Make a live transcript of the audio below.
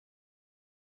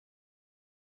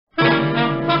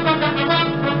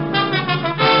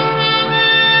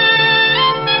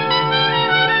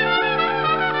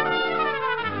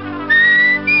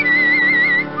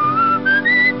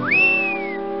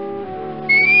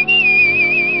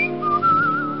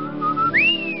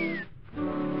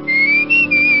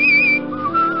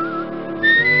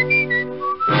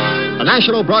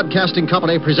National Broadcasting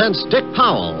Company presents Dick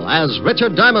Powell as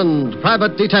Richard Diamond,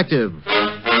 Private Detective.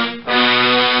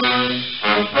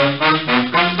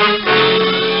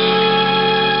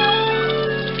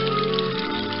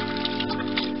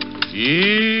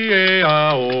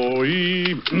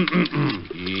 E-A-O-E.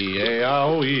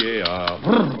 E-A-O-E-A.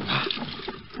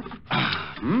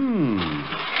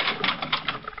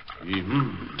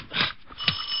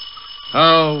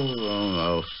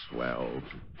 Oh, swell.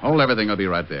 Hold everything, will be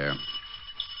right there.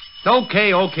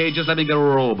 Okay, just let me get a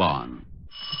robe on.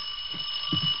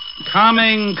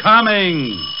 Coming.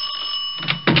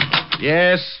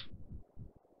 Yes.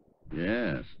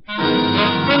 Yes,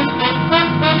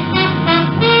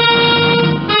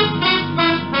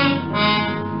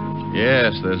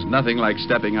 there's nothing like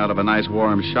stepping out of a nice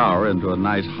warm shower into a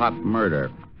nice hot murder.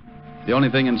 The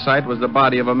only thing in sight was the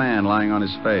body of a man lying on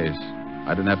his face.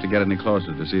 I didn't have to get any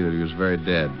closer to see that he was very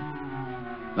dead.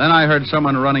 Then I heard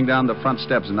someone running down the front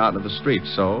steps and out into the street,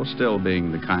 so, still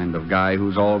being the kind of guy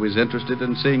who's always interested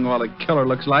in seeing what a killer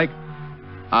looks like,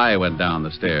 I went down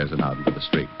the stairs and out into the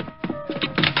street.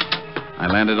 I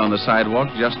landed on the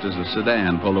sidewalk just as a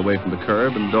sedan pulled away from the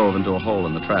curb and dove into a hole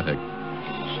in the traffic.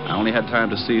 I only had time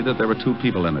to see that there were two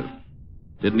people in it.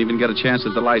 Didn't even get a chance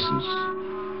at the license.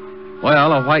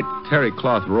 Well, a white terry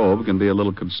cloth robe can be a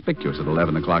little conspicuous at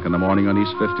 11 o'clock in the morning on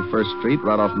East 51st Street,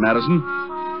 right off Madison.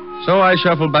 So I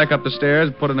shuffled back up the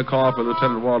stairs, put in a call for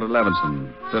Lieutenant Walter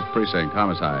Levinson, 5th Precinct,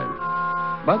 homicide.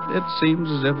 But it seems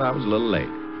as if I was a little late.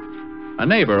 A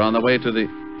neighbor on the way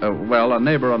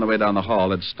down the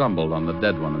hall had stumbled on the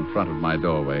dead one in front of my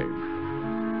doorway.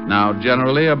 Now,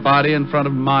 generally, a body in front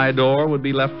of my door would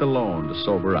be left alone to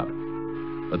sober up.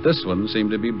 But this one seemed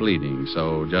to be bleeding,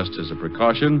 so just as a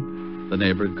precaution, the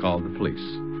neighbor had called the police.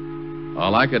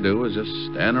 All I could do was just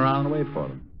stand around and wait for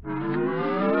them.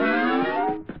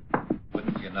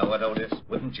 Wouldn't you know it, Otis?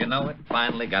 Wouldn't you know it?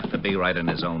 Finally got to be right in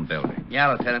his own building.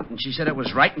 Yeah, Lieutenant, and she said it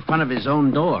was right in front of his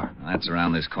own door. That's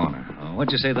around this corner. Oh,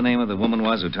 what'd you say the name of the woman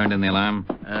was who turned in the alarm?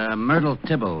 Myrtle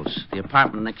Tibbles, the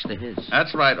apartment next to his.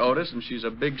 That's right, Otis, and she's a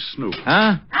big snoop.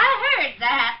 Huh? I heard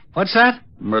that. What's that?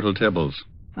 Myrtle Tibbles.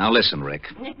 Now listen, Rick.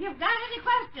 If you've got any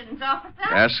questions,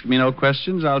 officer. Ask me no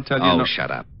questions, I'll tell you Oh, no...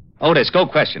 shut up. Otis, go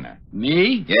question her.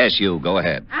 Me? Yes, you. Go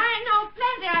ahead. I know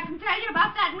plenty I can tell you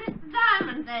about that Mr.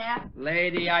 Diamond there.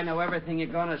 Lady, I know everything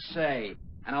you're going to say,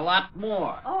 and a lot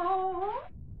more. Oh?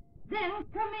 Then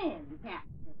come in,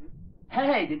 Captain.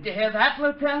 Hey, did you hear that,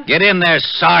 Lieutenant? Get in there,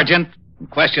 Sergeant, and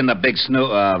question the big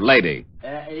lady.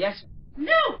 Yes.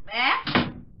 Snoop, eh?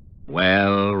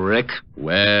 Well, Rick?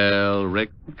 Well, Rick,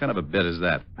 what kind of a bit is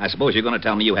that? I suppose you're going to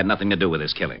tell me you had nothing to do with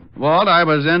this killing. Walt, I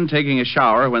was in taking a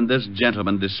shower when this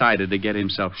gentleman decided to get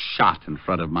himself shot in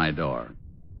front of my door.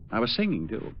 I was singing,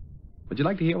 too. Would you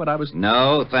like to hear what I was...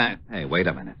 No, Hey, wait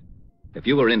a minute. If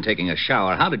you were in taking a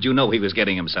shower, how did you know he was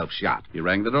getting himself shot? He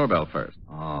rang the doorbell first.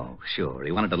 Oh, sure.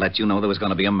 He wanted to let you know there was going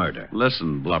to be a murder.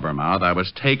 Listen, blubbermouth, I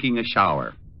was taking a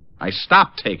shower. I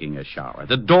stopped taking a shower.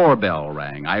 The doorbell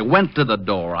rang. I went to the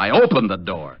door. I opened the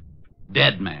door.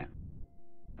 Dead man.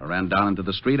 I ran down into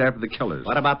the street after the killers.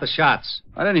 What about the shots?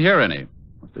 I didn't hear any.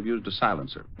 Must have used a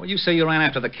silencer. Well, you say you ran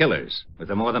after the killers. Was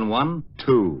there more than one?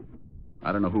 Two.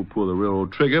 I don't know who pulled the real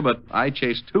trigger, but I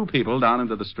chased two people down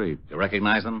into the street. You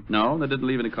recognize them? No, they didn't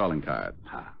leave any calling card.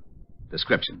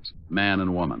 Descriptions? Man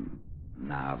and woman.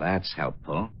 Now, that's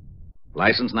helpful.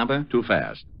 License number? Too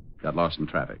fast. Got lost in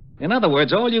traffic. In other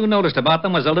words, all you noticed about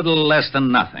them was a little less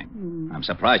than nothing. I'm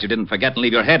surprised you didn't forget and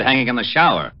leave your head hanging in the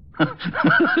shower.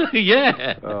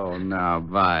 Yeah. Oh, now,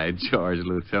 by George,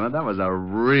 Lieutenant, that was a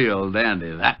real dandy,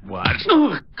 that was.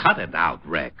 Oh, cut it out,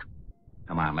 Rick.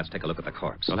 Come on, let's take a look at the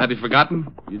corpse. Well, have you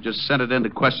forgotten? You just sent it in to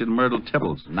question Myrtle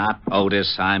Tibbles. Not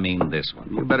Otis, I mean this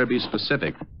one. You better be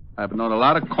specific. I've known a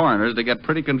lot of coroners to get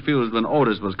pretty confused when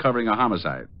Otis was covering a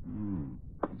homicide.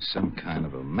 Some kind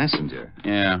of a messenger.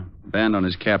 Yeah. Band on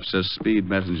his cap says Speed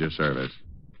Messenger Service.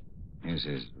 Here's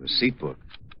his receipt book.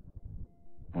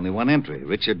 Only one entry.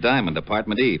 Richard Diamond,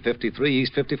 Apartment E, 53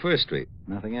 East 51st Street.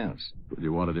 Nothing else. Would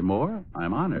you want any more?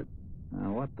 I'm honored.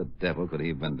 Now, what the devil could he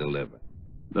have been delivering?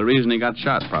 The reason he got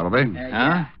shot, probably.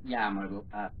 Huh? Yeah, Myrtle.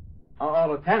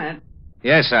 Lieutenant.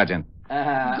 Yes, Sergeant. Go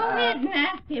ahead and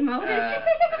ask him, Otis.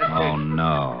 Oh,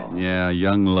 no. Yeah,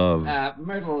 young love.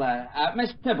 Myrtle,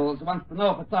 Miss Tibbles wants to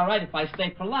know if it's all right if I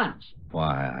stay for lunch.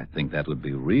 Why, I think that would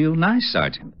be real nice,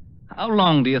 Sergeant. How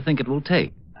long do you think it will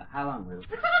take? How long, Myrtle?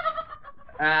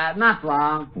 Not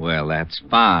long. Well, that's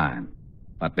fine.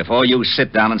 But before you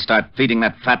sit down and start feeding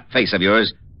that fat face of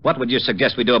yours, what would you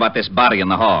suggest we do about this body in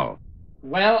the hall?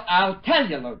 Well, I'll tell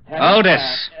you, Lieutenant.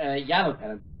 Otis! Yeah,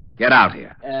 Lieutenant. Get out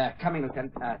here. Coming,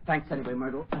 Lieutenant. Thanks anyway,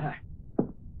 Myrtle.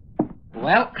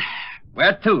 Well,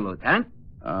 Where to, Lieutenant?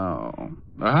 Oh.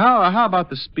 How about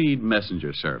the speed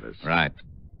messenger service? Right.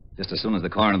 Just as soon as the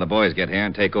coroner and the boys get here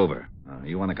and take over.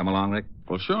 You want to come along, Rick?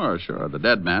 Well, sure. The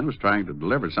dead man was trying to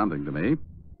deliver something to me.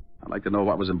 I'd like to know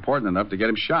what was important enough to get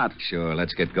him shot. Sure,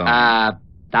 let's get going.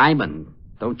 Diamond,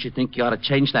 don't you think you ought to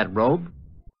change that robe?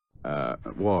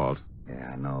 Walt.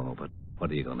 Yeah, I know, but what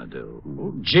are you going to do?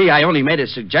 Oh, gee, I only made a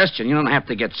suggestion. You don't have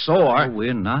to get sore. Oh,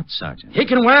 we're not, Sergeant. He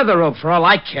can wear the robe for all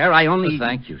I care. I only... Well,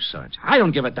 thank you, Sergeant. I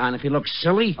don't give a darn if he looks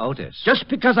silly. Otis. Just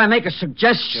because I make a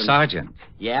suggestion. Sergeant.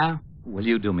 Yeah? Will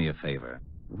you do me a favor?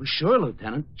 Well, sure,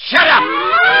 Lieutenant. Shut up!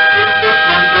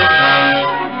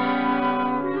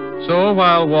 So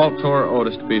while Walt tore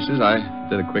Otis to pieces, I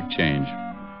did a quick change.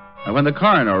 And when the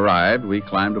coroner arrived, we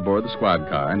climbed aboard the squad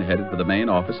car and headed for the main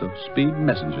office of Speed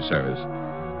Messenger Service.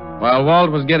 While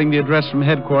Walt was getting the address from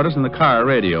headquarters in the car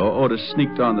radio, Otis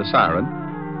sneaked on the siren.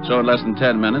 So in less than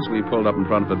 10 minutes, we pulled up in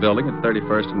front of a building at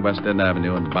 31st and West End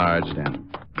Avenue and barged in.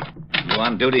 You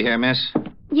on duty here, miss?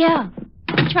 Yeah.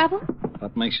 Trouble?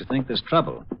 What makes you think there's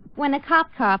trouble? When a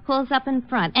cop car pulls up in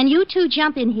front and you two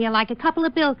jump in here like a couple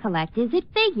of bill collectors, it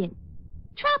figures.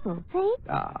 Trouble, see?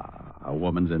 A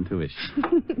woman's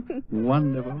intuition.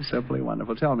 Wonderful, simply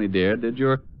wonderful. Tell me, dear, did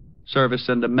your service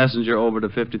send a messenger over to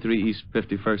 53 East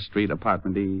 51st Street,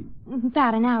 apartment E?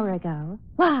 About an hour ago.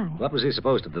 Why? What was he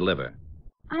supposed to deliver?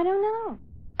 I don't know.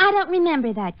 I don't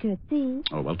remember that good, see?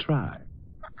 Oh, well, try.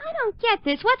 I don't get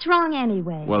this. What's wrong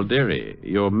anyway? Well, dearie,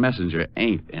 your messenger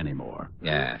ain't anymore.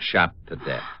 Yeah, shot to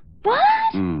death.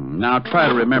 What? Now try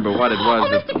to remember what it was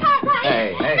Oh, Mr.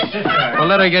 Cartwright! Hey, sister. Well,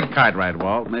 let her get Cartwright,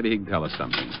 Walt. Maybe he can tell us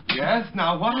something. Yes?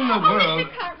 Now, what in the Oh, world?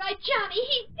 Mr. Cartwright, Johnny,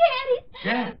 he's dead.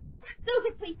 Dead?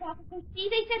 Those are police officers, see?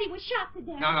 They said he was shot to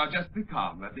death. No, just be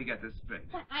calm. Let me get this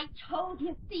straight. But I told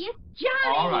you, see, it's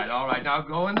Johnny. All right. Now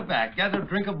go in the back. Get a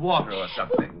drink of water or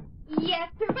something. Yes,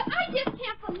 sir, but I just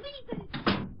can't believe it.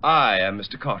 I am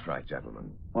Mr. Cartwright,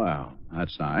 gentlemen. Well,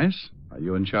 that's nice. Are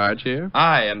you in charge here?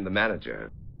 I am the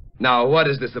manager. Now, what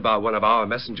is this about one of our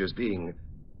messengers being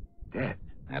dead?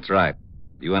 That's right.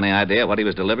 You any idea what he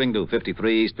was delivering to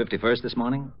 53 East 51st this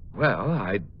morning?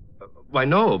 Well, why,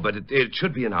 no, but it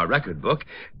should be in our record book.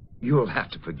 You'll have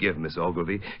to forgive Miss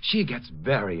Oglivie. She gets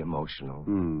very emotional.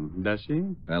 Does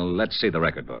she? Well, let's see the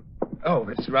record book. Oh,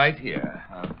 it's right here.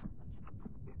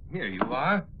 Here you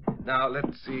are. Now,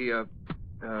 let's see.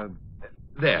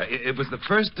 There. It was the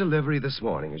first delivery this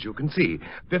morning, as you can see.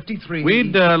 53...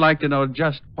 We'd like to know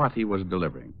just what he was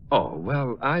delivering. Oh,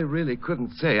 well, I really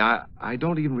couldn't say. I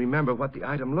don't even remember what the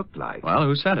item looked like. Well,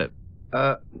 who sent it?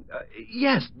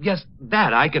 Yes,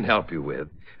 that I can help you with.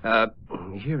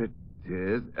 Here it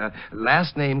is.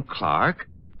 Last name Clark,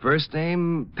 first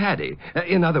name Paddy.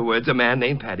 In other words, a man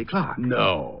named Paddy Clark.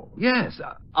 No. Yes,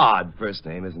 odd first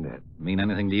name, isn't it? Mean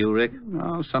anything to you, Rick?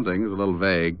 No, something. It's a little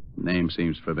vague. Name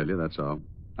seems familiar, that's all.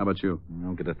 How about you? I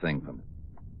don't get a thing from it.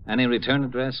 Any return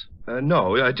address?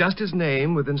 No, just his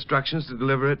name with instructions to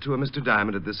deliver it to a Mr.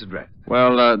 Diamond at this address.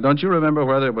 Well, don't you remember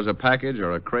whether it was a package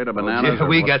or a crate of bananas? Dear,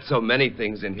 we get so many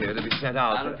things in here to be sent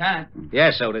out. Lieutenant,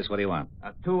 Yes, Otis, what do you want?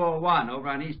 201 over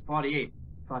on East 48.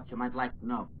 Thought you might like to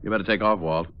know. You better take off,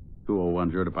 Walt.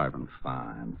 201's your department.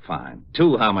 Fine.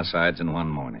 2 homicides in one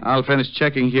morning. I'll finish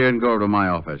checking here and go over to my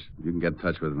office. You can get in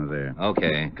touch with me there.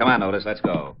 Okay. Come on, Otis, let's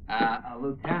go.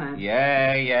 Lieutenant.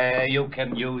 Yeah, you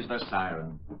can use the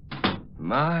siren.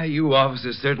 My, you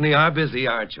officers certainly are busy,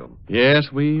 aren't you? Yes,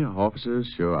 we officers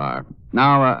sure are.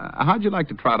 Now, how'd you like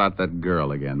to trot out that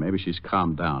girl again? Maybe she's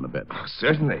calmed down a bit. Oh,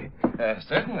 certainly.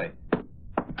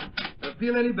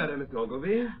 Feel any better, Miss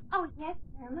Oglivie? Oh, yes,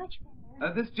 sir, much better.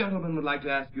 This gentleman would like to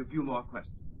ask you a few more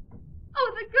questions.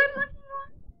 Oh, the good-looking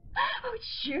one? Oh,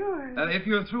 sure. If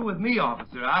you're through with me,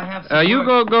 officer, I have some You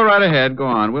work- go right ahead. Go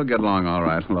on. We'll get along all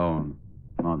right alone.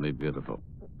 Only beautiful.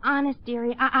 Honest,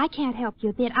 dearie, I can't help you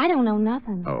a bit. I don't know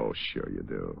nothing. Oh, sure you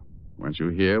do. Weren't you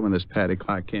here when this Paddy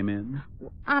Clark came in?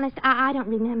 Honest, I don't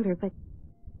remember, but...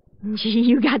 Gee,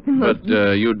 you got the most...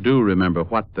 But you do remember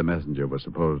what the messenger was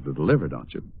supposed to deliver,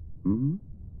 don't you? Hmm?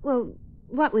 Well,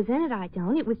 what was in it, I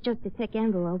don't. It was just a thick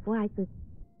envelope. Why, but...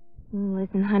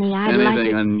 Listen, honey, I'd like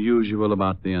Anything to... unusual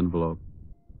about the envelope?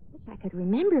 Wish I could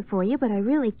remember for you, but I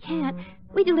really can't.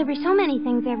 We deliver so many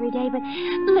things every day, but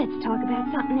let's talk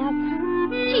about something else.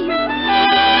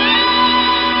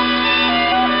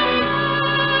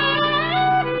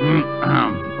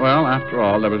 Well, after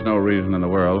all, there was no reason in the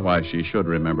world why she should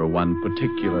remember one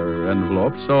particular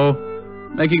envelope, so,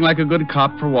 making like a good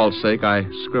cop for Walt's sake, I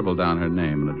scribbled down her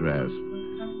name and address.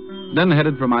 Then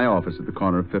headed for my office at the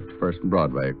corner of 51st and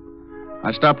Broadway.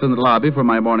 I stopped in the lobby for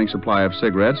my morning supply of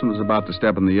cigarettes and was about to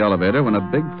step in the elevator when a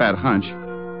big fat hunch,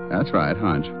 that's right,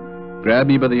 hunch, grabbed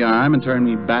me by the arm and turned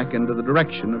me back into the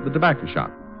direction of the tobacco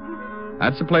shop.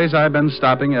 That's the place I've been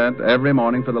stopping at every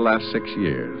morning for the last 6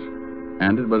 years.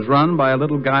 And it was run by a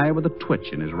little guy with a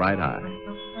twitch in his right eye.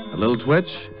 A little twitch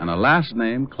and a last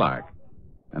name Clark.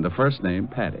 And a first name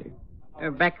Paddy.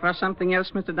 Back for something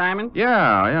else, Mr. Diamond?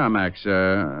 Yeah, Max.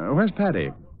 Where's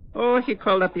Paddy? Oh, he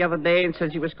called up the other day and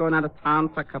says he was going out of town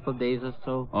for a couple of days or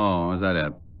so. Oh, is that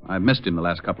it? I missed him the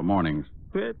last couple of mornings.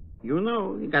 But, you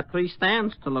know, you got 3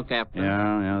 stands to look after.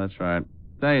 Yeah, that's right.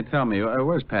 Say, tell me,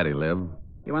 where's Paddy live?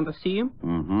 You want to see him?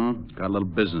 Mm-hmm. Got a little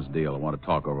business deal I want to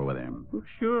talk over with him. Oh,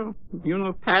 sure. You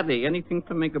know Paddy. Anything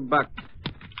to make a buck.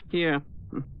 Here.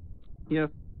 Here.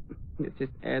 It's his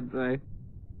address.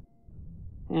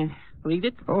 Read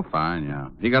it? Oh, fine, yeah.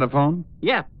 He got a phone?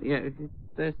 Yeah.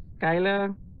 It's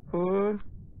Skylar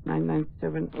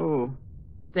 49970.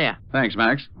 There. Thanks,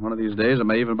 Max. One of these days I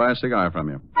may even buy a cigar from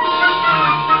you.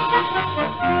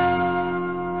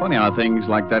 Funny how things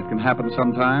like that can happen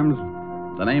sometimes.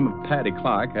 The name of Paddy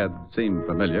Clark had seemed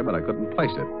familiar, but I couldn't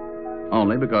place it.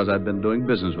 Only because I'd been doing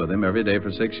business with him every day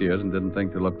for 6 years and didn't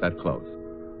think to look that close.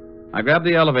 I grabbed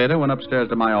the elevator, went upstairs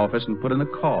to my office, and put in a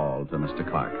call to Mr.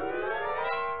 Clark.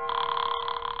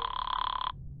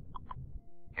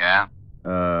 Yeah?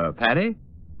 Paddy?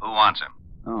 Who wants him?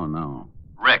 Oh, no.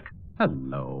 Rick.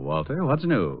 Hello, Walter. What's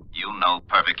new? You know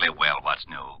perfectly well what's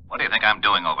new. What do you think I'm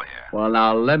doing over here? Well,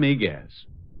 now, let me guess.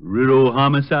 Riddle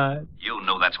homicide? You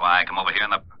knew that's why I come over here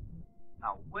in the...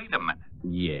 Now, wait a minute.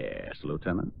 Yes,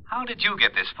 Lieutenant. How did you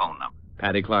get this phone number?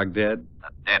 Paddy Clark dead? The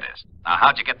deadest. Now,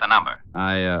 how'd you get the number?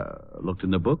 I, looked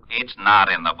in the book. It's not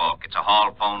in the book. It's a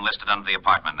hall phone listed under the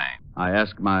apartment name. I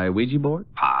asked my Ouija board.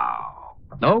 Powell.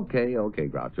 Okay,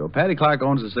 Groucho. Paddy Clark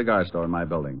owns a cigar store in my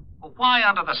building. Well, why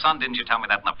under the sun didn't you tell me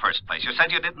that in the first place? You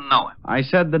said you didn't know him. I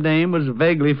said the name was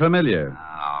vaguely familiar.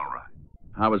 All right.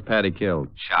 How was Paddy killed?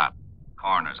 Shot.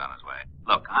 Coroner's on his way.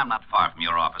 Look, I'm not far from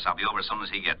your office. I'll be over as soon as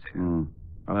he gets here.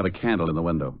 I'll have a candle in the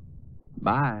window.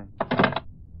 Bye.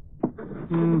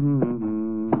 To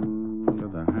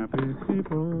the happy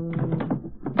people.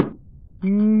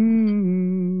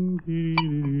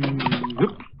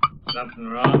 Something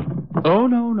wrong? Oh,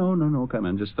 no. Come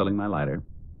in. Just filling my lighter.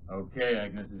 Okay,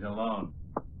 Agnes is alone.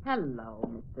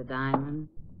 Hello, Mr. Diamond.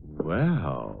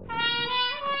 Well.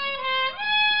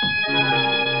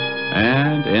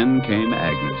 And in came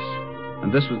Agnes.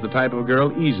 And this was the type of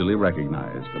girl easily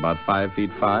recognized. About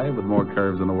 5'5", with more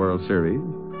curves than the World Series.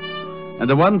 And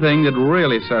the one thing that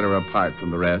really set her apart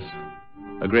from the rest,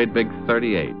 a great big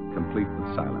 .38, complete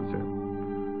with silencer.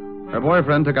 Her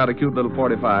boyfriend took out a cute little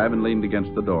 .45 and leaned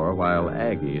against the door, while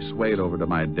Aggie swayed over to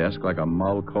my desk like a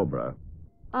mull cobra.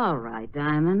 All right,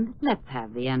 Diamond. Let's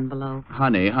have the envelope.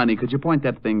 Honey, could you point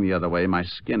that thing the other way? My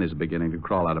skin is beginning to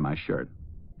crawl out of my shirt.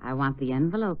 I want the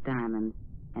envelope, Diamond.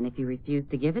 And if you refuse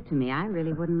to give it to me, I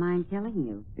really wouldn't mind killing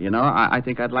you. You know, I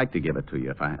think I'd like to give it to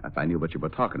you if I knew what you were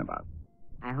talking about.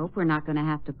 I hope we're not going to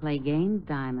have to play games,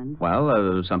 Diamond.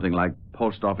 Well, something like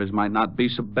post office might not be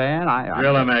so bad.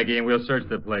 Drill him, Aggie, and we'll search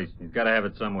the place. He's got to have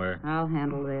it somewhere. I'll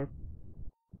handle this.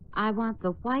 I want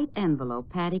the white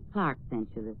envelope Paddy Clark sent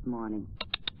you this morning.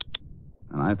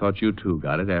 And I thought you, too,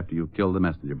 got it after you killed the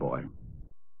messenger boy.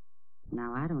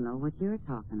 Now, I don't know what you're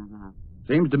talking about.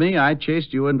 Seems to me I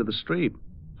chased you into the street.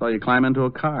 Saw you climb into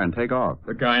a car and take off.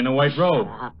 The guy in the white robe.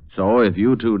 So if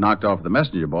you two knocked off the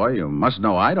messenger boy, you must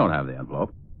know I don't have the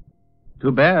envelope. Too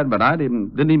bad, but I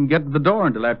didn't even get to the door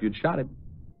until after you'd shot him.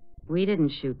 We didn't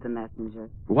shoot the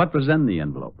messenger. What was in the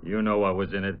envelope? You know what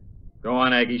was in it. Go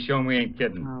on, Aggie. Show him we ain't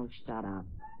kidding. Oh, shut up.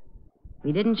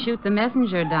 We didn't shoot the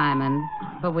messenger, Diamond,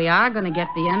 but we are going to get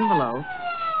the envelope.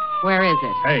 Where is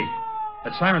it? Hey,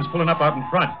 that siren's pulling up out in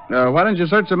front. Why didn't you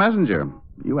search the messenger?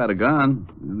 You had a gun.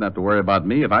 You didn't have to worry about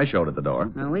me if I showed at the door.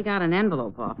 Well, we got an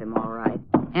envelope off him, all right.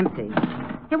 Empty.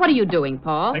 Hey, what are you doing,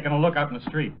 Paul? Taking a look out in the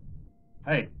street.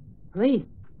 Hey, Police.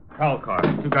 prowl car.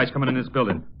 2 guys coming in this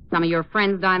building. Some of your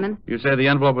friends, Diamond? You say the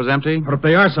envelope was empty? What if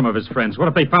they are some of his friends? What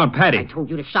if they found Paddy? I told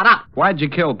you to shut up. Why'd you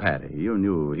kill Paddy? You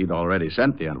knew he'd already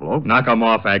sent the envelope. Knock him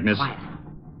off, Agnes. Quiet.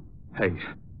 Hey,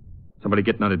 somebody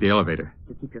getting out of the elevator.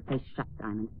 You keep your face shut,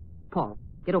 Diamond. Paul,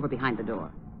 get over behind the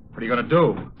door. What are you going to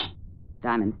do?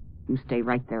 Diamond, you stay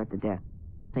right there at the desk.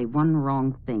 Say one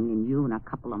wrong thing, and you and a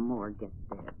couple of more get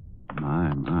dead.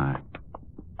 My.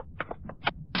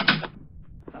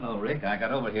 Hello, Rick. I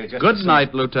got over here just Good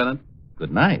night, Lieutenant.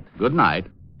 Good night. Good night.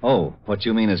 Oh, what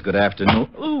you mean is good afternoon.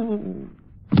 Ooh.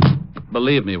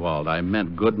 Believe me, Walt, I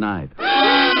meant good night.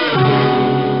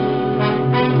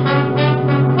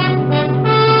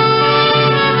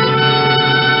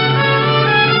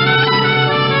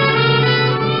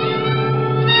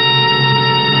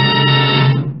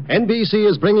 NBC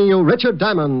is bringing you Richard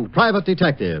Diamond, Private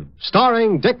Detective,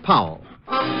 starring Dick Powell.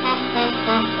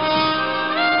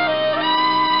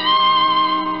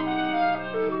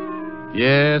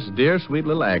 Yes, dear sweet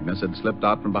little Agnes had slipped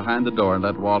out from behind the door and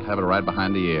let Walt have it right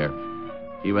behind the ear.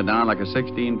 He went down like a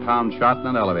 16-pound shot in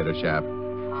an elevator shaft.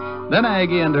 Then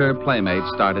Aggie and her playmates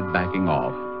started backing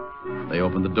off. They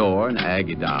opened the door, and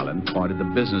Aggie, darling, pointed the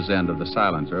business end of the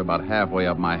silencer about halfway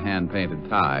up my hand-painted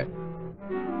tie.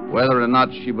 Whether or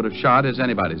not she would have shot is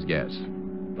anybody's guess.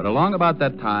 But along about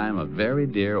that time, a very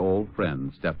dear old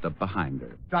friend stepped up behind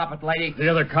her. Drop it, lady. The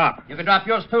other cop. You can drop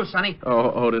yours too, Sonny.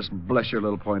 Oh, Otis, bless your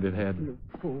little pointed head. You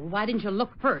fool. Why didn't you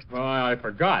look first? Well, I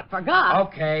forgot. Forgot?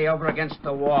 Okay, over against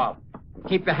the wall.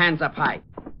 Keep your hands up high.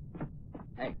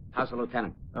 Hey, how's the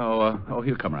lieutenant? Oh,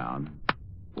 he'll come around.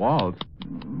 Walt.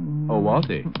 Oh,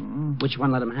 Walty. Which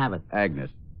one let him have it?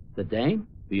 Agnes. The dame?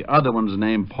 The other one's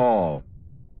named Paul.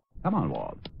 Come on,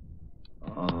 Walt.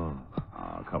 Oh.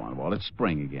 Oh, come on, Walt. It's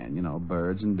spring again. You know,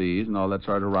 birds and bees and all that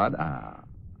sort of rot. Ah,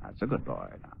 that's a good boy.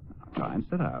 Now, try and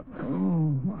sit up.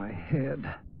 Oh, my head.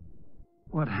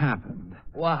 What happened?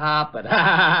 What happened?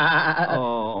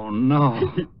 Oh,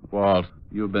 no. Walt,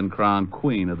 you've been crowned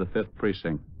queen of the 5th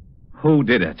Precinct. Who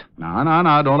did it?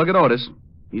 No, don't look at Otis.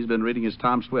 He's been reading his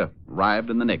Tom Swift, arrived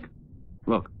in the nick.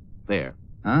 Look, there.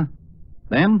 Huh?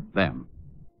 Them? Them.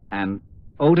 And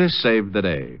Otis? Saved the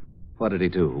day. What did he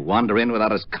do? Wander in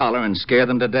without his collar and scare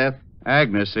them to death?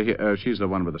 Agnes, she's the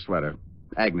one with the sweater.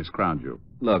 Agnes crowned you.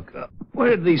 Look, where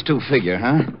did these two figure,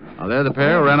 huh? Now, they're the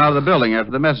pair who ran out of the building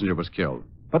after the messenger was killed.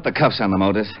 Put the cuffs on them,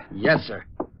 Otis. Yes, sir.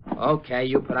 Okay,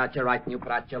 you put out your right and you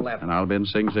put out your left. And I'll be in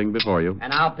Sing Sing before you.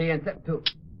 And I'll be in too.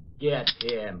 Get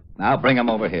him. Now bring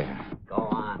him over here. Go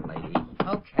on, lady.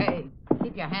 Okay.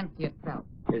 Keep your hands to yourself.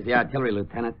 Here's the artillery,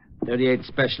 Lieutenant. 38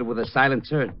 special with a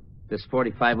silencer. This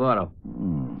 45 auto.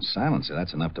 Silencer,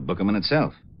 that's enough to book him in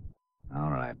itself.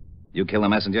 All right. You kill the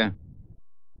messenger?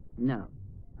 No.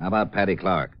 How about Paddy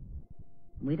Clark?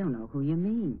 We don't know who you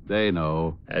mean. They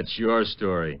know. That's your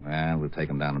story. Well, we'll take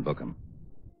him down and book him.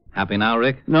 Happy now,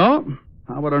 Rick? No.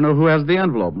 How about I know who has the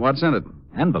envelope and what's in it?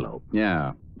 Envelope?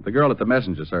 Yeah. The girl at the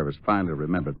messenger service finally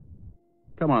remembered.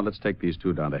 Come on, let's take these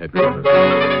two down to headquarters.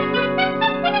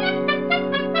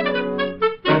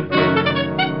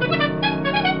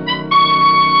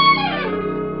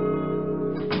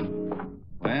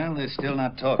 Well, they're still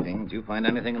not talking. Did you find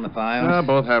anything in the files?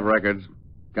 Both have records.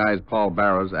 Guy's Paul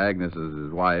Barrows. Agnes is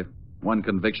his wife. One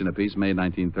conviction apiece, May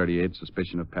 1938,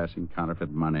 suspicion of passing counterfeit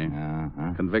money.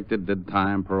 Uh-huh. Convicted, did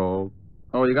time, parole.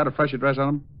 Oh, you got a fresh address on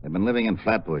him? They've been living in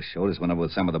Flatbush. Otis went over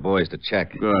with some of the boys to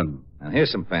check. Good. And here's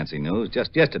some fancy news.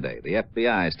 Just yesterday, the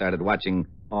FBI started watching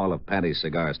all of Paddy's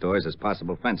cigar stores as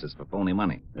possible fences for phony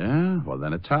money. Yeah? Well,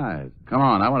 then it ties. Come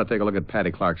on, I want to take a look at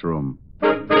Paddy Clark's room.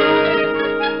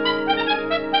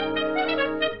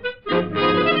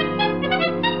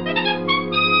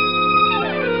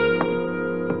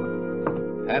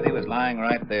 Paddy was lying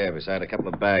right there beside a couple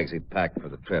of bags he'd packed for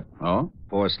the trip. Oh?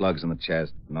 4 slugs in the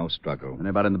chest, no struggle.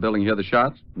 Anybody in the building hear the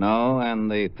shots? No, and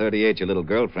the 38 your little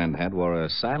girlfriend had wore a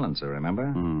silencer,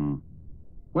 remember?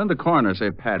 When did the coroner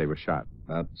say Paddy was shot?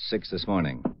 About 6 this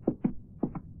morning.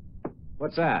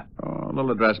 What's that? Oh, a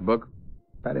little address book.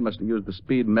 Paddy must have used the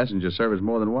speed messenger service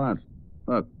more than once.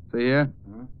 Look, see here?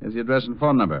 Here's the address and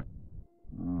phone number.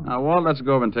 Now, Walt, let's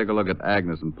go over and take a look at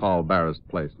Agnes and Paul Barrow's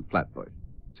place in Flatbush.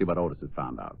 See what Otis has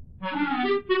found out.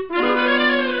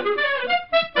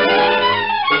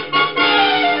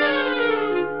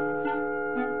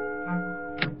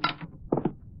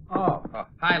 Oh,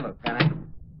 hi, Lieutenant.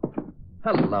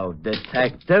 Hello,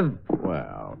 Detective.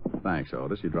 Well, thanks,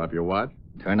 Otis. You drop your watch?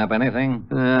 Turn up anything?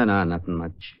 No, nothing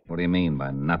much. What do you mean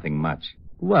by nothing much?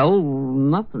 Well,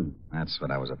 nothing. That's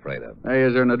what I was afraid of. Hey,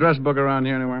 is there an address book around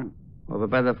here anywhere? Over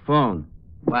by the phone.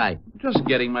 Why? Just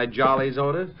getting my jollies,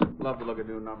 Otis. Love to look at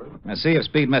new numbers. Now, see if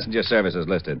Speed Messenger Service is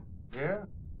listed. Here?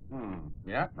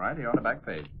 Yeah, right here on the back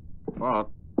page. Walt,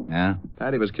 Yeah?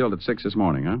 Paddy was killed at 6 this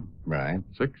morning, huh? Right.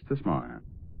 6 this morning.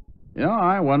 You know,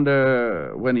 I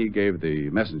wonder when he gave the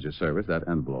messenger service that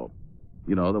envelope.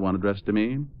 You know, the one addressed to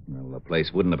me? Well, the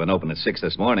place wouldn't have been open at 6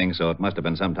 this morning, so it must have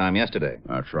been sometime yesterday.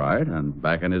 That's right. And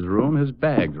back in his room, his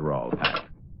bags were all packed.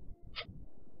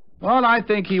 Well, I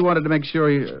think he wanted to make sure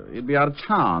he'd be out of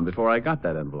town before I got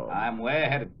that envelope. I'm way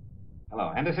ahead of...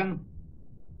 Hello, Henderson?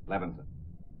 Levinson.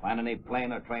 Find any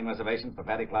plane or train reservations for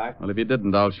Paddy Clark? Well, if you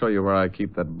didn't, I'll show you where I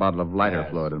keep that bottle of lighter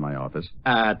fluid in my office.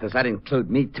 Does that include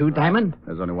me too, Diamond?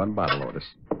 There's only one bottle, Otis.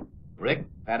 Rick,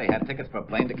 Paddy had tickets for a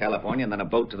plane to California and then a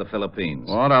boat to the Philippines.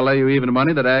 Walt, I'll lay you even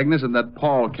money that Agnes and that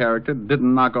Paul character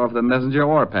didn't knock off the messenger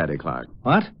or Paddy Clark.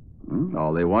 What?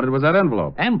 All they wanted was that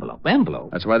envelope. Envelope?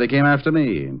 That's why they came after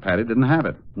me, and Paddy didn't have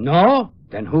it. No?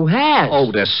 Then who has?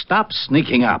 Otis, stop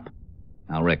sneaking up.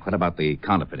 Now, Rick, what about the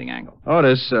counterfeiting angle?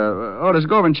 Otis, go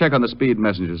over and check on the speed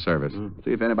messenger service.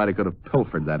 See if anybody could have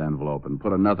pilfered that envelope and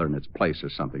put another in its place or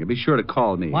something. And be sure to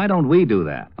call me. Why don't we do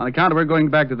that? On account of we're going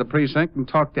back to the precinct and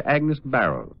talk to Agnes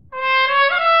Barrows.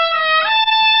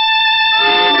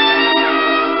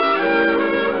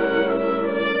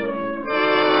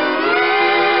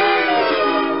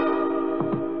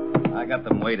 I got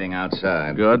them waiting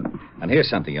outside. Good. And here's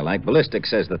something you like. Ballistics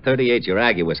says the .38 your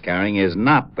Aggie was carrying is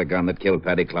not the gun that killed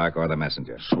Paddy Clark or the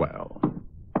messenger. Swell.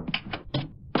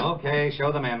 Okay,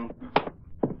 show them in.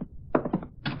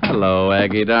 Hello,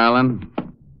 Aggie, darling.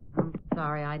 I'm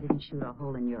sorry I didn't shoot a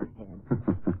hole in your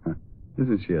head.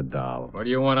 Isn't she a doll? What do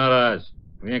you want out of us?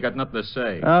 We ain't got nothing to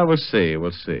say.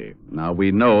 We'll see. Now,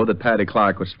 we know that Paddy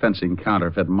Clark was fencing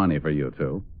counterfeit money for you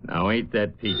two. Now, ain't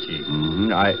that peachy?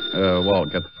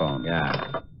 Walt, get the phone.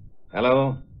 Yeah.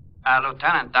 Hello?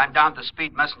 Lieutenant, I'm down to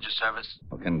Speed Messenger Service.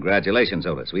 Well, congratulations,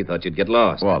 Otis. We thought you'd get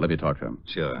lost. Walt, let me talk to him.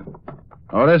 Sure.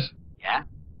 Otis? Yeah?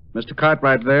 Mr.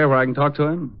 Cartwright there where I can talk to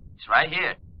him? He's right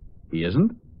here. He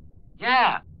isn't?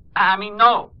 Yeah.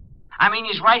 No.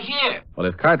 He's right here. Well,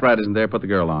 if Cartwright isn't there, put the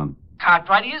girl on.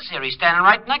 Cartwright is here. He's standing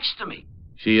right next to me.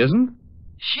 She isn't?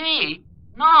 She?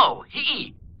 No,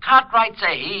 he. Cartwright's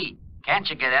a he. Can't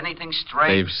you get anything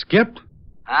straight? They've skipped?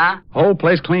 Huh? Whole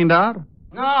place cleaned out?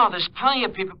 No, there's plenty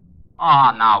of people.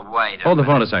 Oh, now, wait a Hold the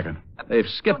minute. phone a second. They've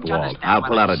skipped, Don't you Walt. understand I'll what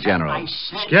pull out I a said? general. I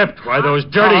said- Skipped? Why, those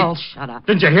dirty... Oh, shut up.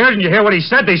 Didn't you hear? Didn't you hear what he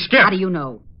said? They skipped. How do you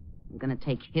know? I'm going to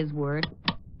take his word.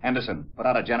 Henderson, put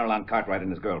out a general on Cartwright and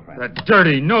his girlfriend. That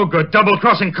dirty, no-good,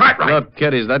 double-crossing Cartwright. Look,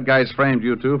 kiddies, that guy's framed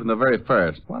you two from the very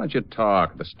first. Why don't you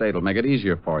talk? The state will make it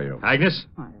easier for you. Agnes?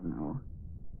 I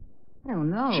don't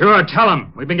know. Sure, tell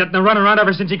him. We've been getting the runaround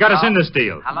ever since he got us in this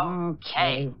deal. Hello?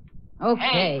 Okay. Hey.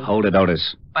 Okay. Hold it,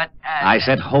 Otis. But, I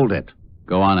said hold it.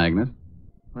 Go on, Agnes.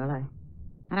 Well,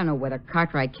 I don't know whether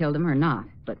Cartwright killed him or not,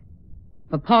 but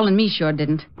Paul and me sure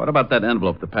didn't. What about that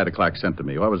envelope that Paddy Clark sent to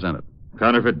me? What was in it?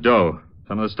 Counterfeit dough.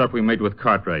 Some of the stuff we made with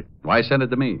Cartwright. Why send it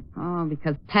to me? Oh,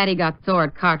 because Paddy got sore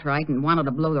at Cartwright and wanted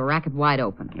to blow the racket wide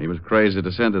open. He was crazy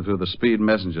to send it through the speed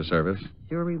messenger service.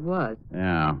 Sure he was.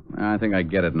 Yeah, I think I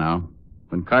get it now.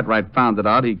 When Cartwright found it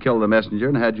out, he killed the messenger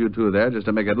and had you two there just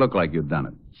to make it look like you'd done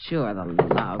it. Sure, the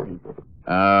lousy.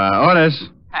 Otis.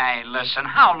 Hey, listen,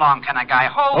 how long can a guy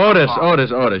hold the phone?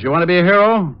 Otis. You want to be a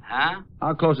hero? Huh?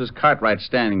 How close is Cartwright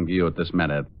standing to you at this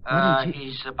minute?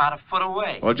 He's about a foot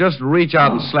away. Well, just reach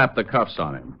out and slap the cuffs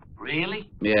on him. Really?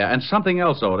 Yeah, and something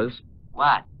else, Otis.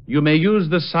 What? You may use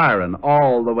the siren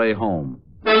all the way home.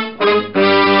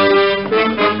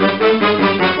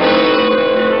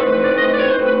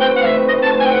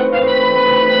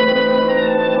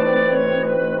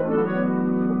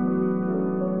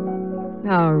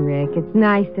 Oh, Rick, it's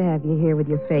nice to have you here with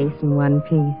your face in one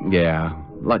piece. Yeah,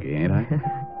 lucky, ain't I?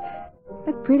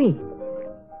 That's pretty.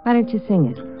 Why don't you sing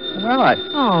it? Well,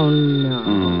 Oh,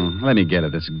 no. let me get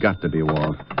it. It's got to be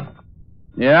Walt.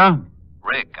 Yeah?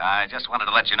 Rick, I just wanted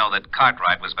to let you know that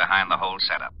Cartwright was behind the whole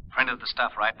setup. Printed the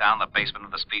stuff right down the basement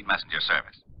of the Speed Messenger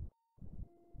service.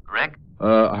 Rick?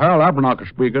 Harold Abernathy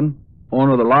speaking.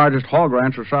 Owner of the largest hog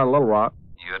ranch outside of Little Rock.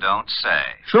 You don't say.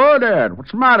 Sure did.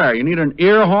 What's the matter? You need an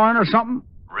ear horn or something?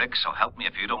 Rick, so help me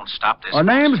if you don't stop this. Our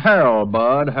name's Harold,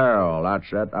 Bud. Harold. That's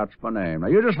it. That's my name. Now,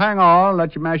 you just hang on and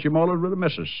let you mash your molars with the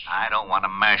missus. I don't want to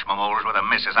mash my molars with a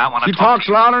missus. I want to She talk talks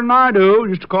to you. louder than I do.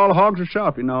 Used to call the hogs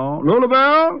herself, you know. Lula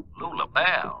Bell? Lula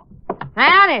Bell.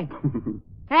 Howdy.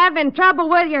 Having trouble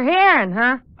with your hearing,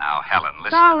 huh? Now, Helen, listen.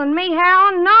 Calling me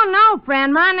Harold? No,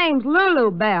 friend. My name's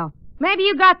Lulu Bell. Maybe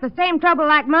you got the same trouble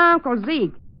like my Uncle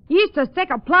Zeke. He used to stick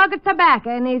a plug of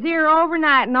tobacco in his ear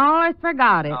overnight and always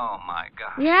forgot it. Oh, my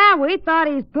God. Yeah, we thought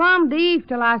he's plumb deaf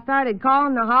till I started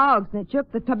calling the hogs and it shook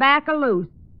the tobacco loose.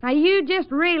 Now, you just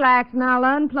relax and I'll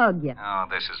unplug you. Oh,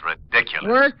 this is ridiculous.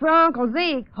 Work for Uncle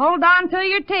Zeke. Hold on to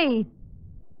your teeth.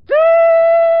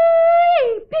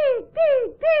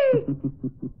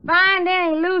 Find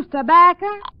any loose tobacco?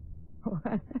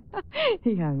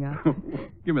 He hung up.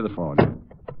 Give me the phone.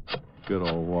 Good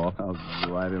old Walt. I'll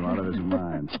drive him out of his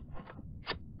mind.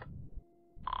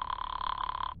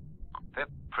 5th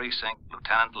Precinct,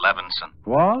 Lieutenant Levinson.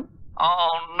 What? Oh,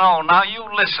 no. Now, you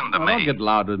listen to Well, me. don't get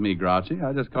loud with me, Grouchy.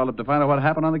 I just called up to find out what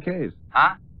happened on the case.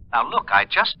 Huh? Now, look, I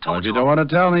just Well, told if you don't want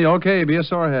to tell me, okay, be a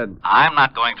sorehead. I'm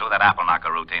not going through that apple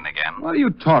knocker routine again. What are you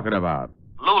talking about?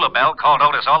 Lula Bell called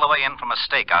Otis all the way in from a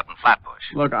stakeout in Flatbush.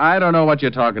 Look, I don't know what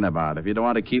you're talking about. If you don't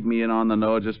want to keep me in on the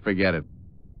know, just forget it.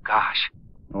 Gosh,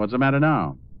 What's the matter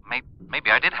now? maybe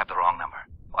I did have the wrong number.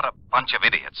 bunch of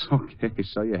idiots. Okay,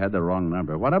 so you had the wrong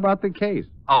number. What about the case?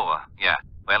 Oh, yeah.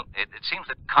 Well, it seems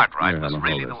that Cartwright Here, was hold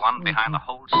really this. the one behind the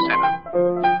whole setup.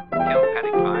 Killed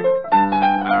Paddy Clark,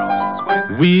 sent Barrows his way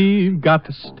there. We've got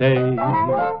to stay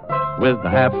with the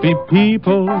happy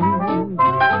people.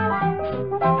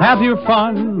 Have your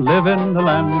fun, live in the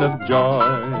land of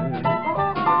joy.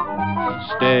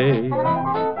 Stay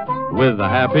with the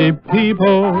happy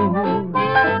people.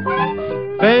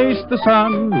 Face the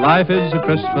sun, life is a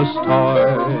Christmas toy.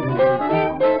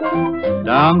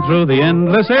 Down through the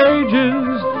endless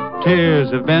ages,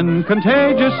 tears have been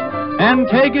contagious. And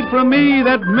take it from me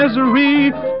that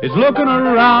misery is looking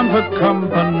around for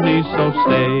company. So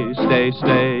stay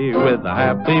with the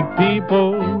happy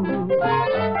people.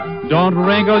 Don't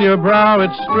wrinkle your brow,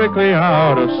 it's strictly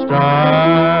out of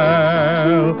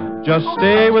style. Just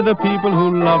stay with the people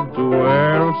who love to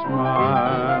wear a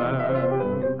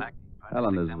smile.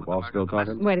 Helen, is Walt still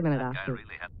talking? Wait a minute, That I'll guy see.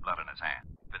 really had blood in his hand.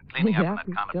 Been cleaning up Yeah, in that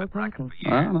he's counterfeit still racket talking. for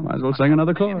years. Well, I might as well sing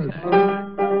another chorus.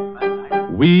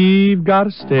 We've got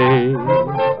to stay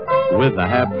with the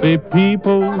happy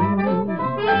people.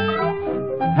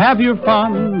 Have your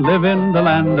fun, live in the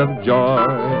land of joy.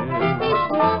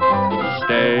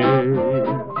 Stay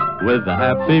with the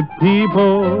happy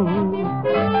people.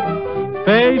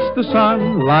 Face the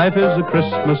sun, life is a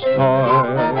Christmas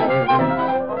toy.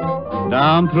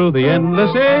 Down through the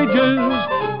endless ages,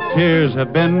 tears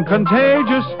have been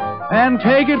contagious. And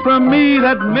take it from me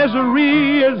that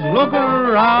misery is looking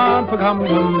around for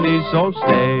company. So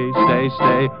stay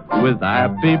with the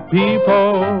happy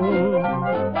people.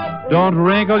 Don't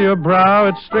wrinkle your brow,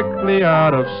 it's strictly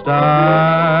out of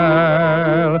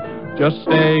style. Just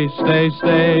stay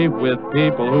with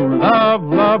people who love to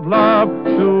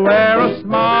wear a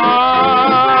smile.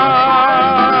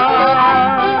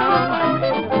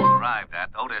 Arrived at,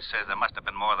 Otis says there must have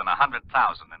been more than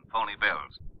 100,000 in phony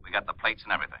bills. We got the plates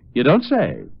and everything. You don't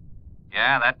say.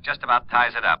 Yeah, that just about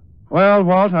ties it up. Well,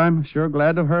 Walt, I'm sure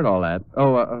glad to have heard all that.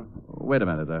 Oh, wait a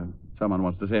minute. Someone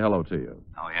wants to say hello to you.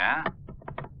 Oh, yeah?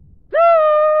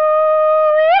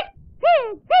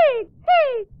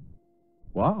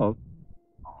 Walt?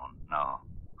 Oh, no.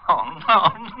 Oh, no.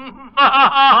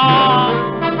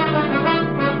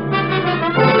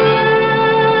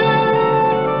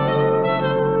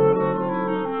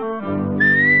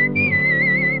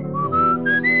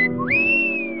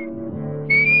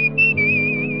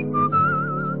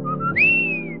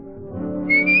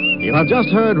 You have just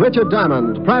heard Richard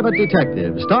Diamond, Private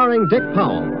Detective, starring Dick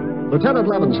Powell. Lieutenant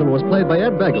Levinson was played by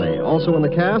Ed Begley. Also in the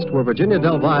cast were Virginia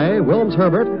Del Valle, Wilms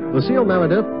Herbert, Lucille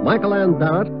Meredith, Michael Ann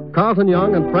Barrett, Carleton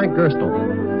Young, and Frank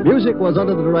Gerstle. Music was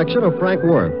under the direction of Frank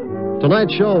Worth.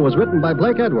 Tonight's show was written by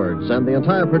Blake Edwards, and the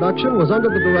entire production was under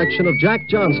the direction of Jack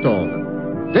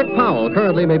Johnstone. Dick Powell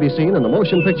currently may be seen in the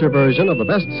motion picture version of the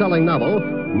best-selling novel,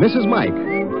 Mrs. Mike.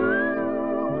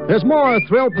 There's more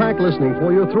thrill-packed listening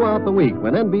for you throughout the week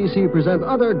when NBC presents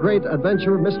other great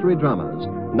adventure mystery dramas.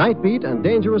 Night Beat and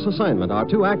Dangerous Assignment are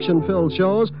two action-filled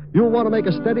shows you'll want to make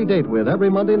a steady date with every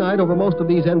Monday night over most of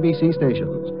these NBC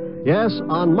stations. Yes,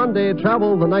 on Monday,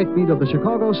 travel the Night Beat of the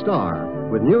Chicago Star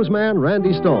with newsman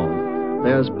Randy Stone.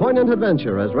 There's poignant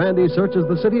adventure as Randy searches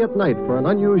the city at night for an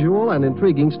unusual and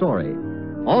intriguing story.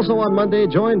 Also on Monday,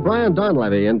 join Brian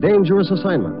Donlevy in Dangerous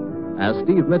Assignment. As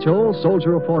Steve Mitchell,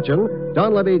 soldier of fortune,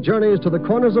 Donlevy journeys to the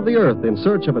corners of the earth in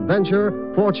search of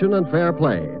adventure, fortune, and fair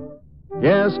play.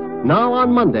 Yes, now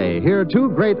on Monday, hear two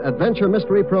great adventure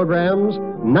mystery programs,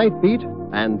 Night Beat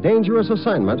and Dangerous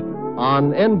Assignment,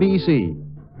 on NBC.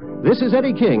 This is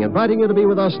Eddie King inviting you to be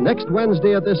with us next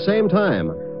Wednesday at this same time,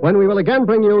 when we will again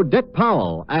bring you Dick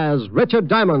Powell as Richard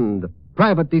Diamond,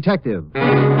 Private Detective.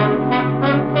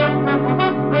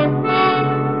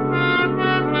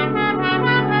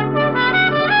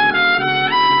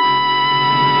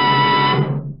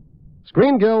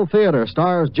 Screen Guild Theater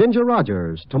stars Ginger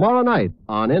Rogers tomorrow night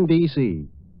on NBC.